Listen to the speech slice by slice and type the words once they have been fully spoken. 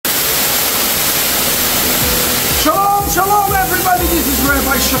Shalom everybody, this is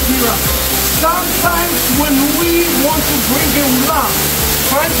Rabbi Shapira. Sometimes when we want to bring Geulah,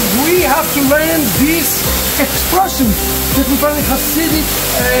 friends, we have to learn these expressions that we find in Hasidic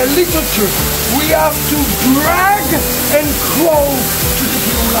literature. We have to drag and crawl to the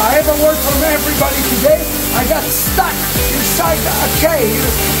Geulah. I have a word from everybody today. I got stuck inside a cave,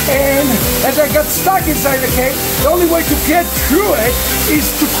 and as I got stuck inside the cave, the only way to get through it is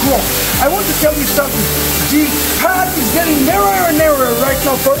to crawl. I want to tell you something. The path is getting narrower and narrower right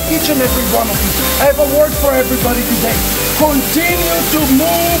now for each and every one of you. I have a word for everybody today. Continue to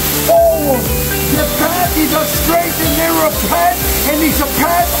move forward. The path is a straight and narrow path, and it's a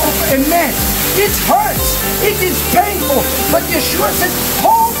path of emet. It hurts. It is painful. But Yeshua said,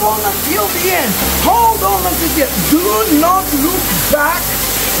 hold on until the end. Hold on until the end. Do not look back.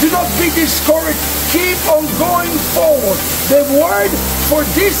 Do not be discouraged. Keep on going forward. The word for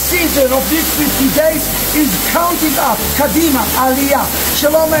this season of these 50 days is counting up. Kadima, Aliyah.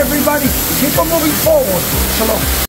 Shalom everybody. Keep on moving forward. Shalom.